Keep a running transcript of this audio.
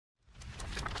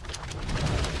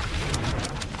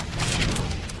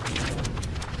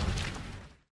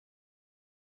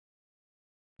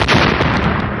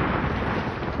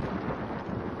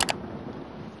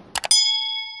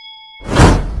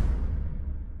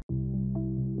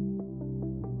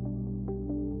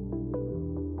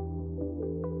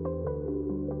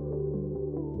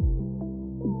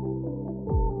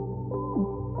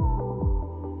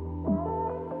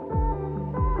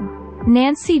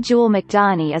Nancy Jewel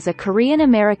McDonie is a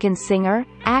Korean-American singer,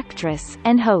 actress,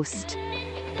 and host.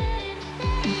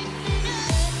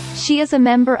 She is a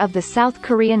member of the South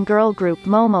Korean girl group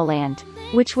Momoland,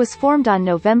 which was formed on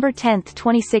November 10,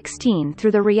 2016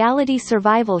 through the reality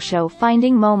survival show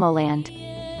Finding Momoland.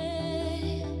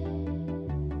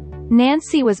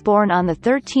 Nancy was born on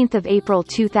 13 April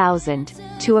 2000,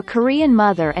 to a Korean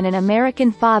mother and an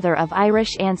American father of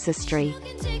Irish ancestry.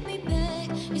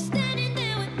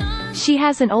 She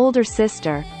has an older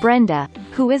sister, Brenda,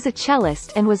 who is a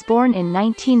cellist and was born in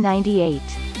 1998.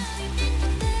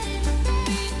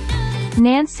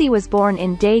 Nancy was born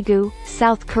in Daegu,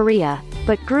 South Korea,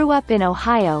 but grew up in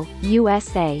Ohio,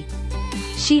 USA.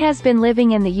 She has been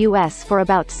living in the US for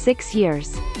about 6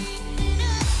 years.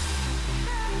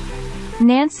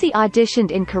 Nancy auditioned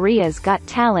in Korea's Got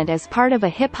Talent as part of a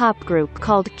hip-hop group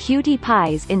called Cutie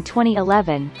Pies in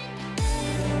 2011.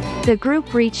 The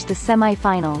group reached the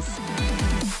semi-finals.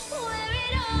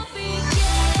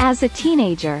 As a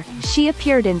teenager, she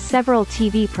appeared in several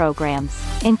TV programs,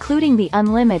 including The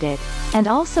Unlimited, and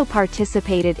also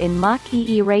participated in Mock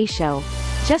Ee Ray Show,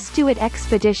 Just Do It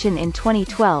Expedition in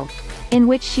 2012, in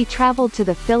which she traveled to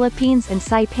the Philippines and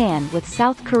Saipan with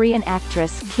South Korean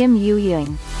actress Kim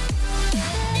Yoo-young.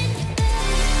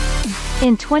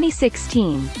 In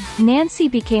 2016, Nancy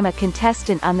became a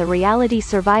contestant on the reality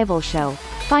survival show,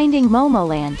 Finding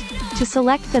Momoland, to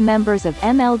select the members of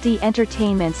MLD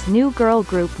Entertainment's new girl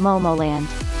group Momoland.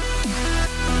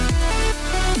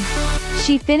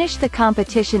 She finished the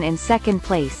competition in second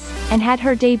place, and had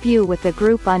her debut with the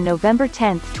group on November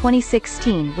 10,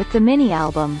 2016 with the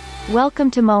mini-album, Welcome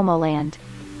to Momoland.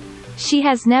 She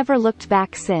has never looked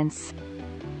back since.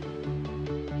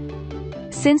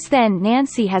 Since then,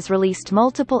 Nancy has released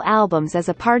multiple albums as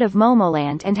a part of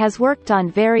Momoland and has worked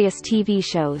on various TV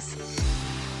shows.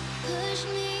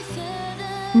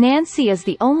 Nancy is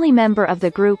the only member of the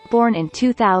group born in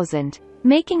 2000,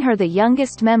 making her the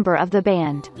youngest member of the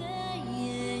band.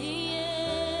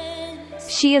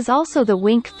 She is also the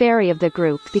wink fairy of the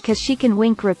group because she can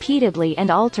wink repeatedly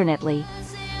and alternately.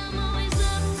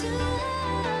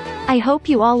 I hope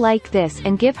you all like this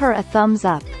and give her a thumbs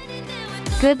up.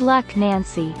 Good luck,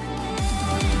 Nancy.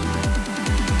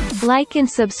 Like and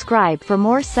subscribe for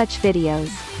more such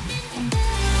videos.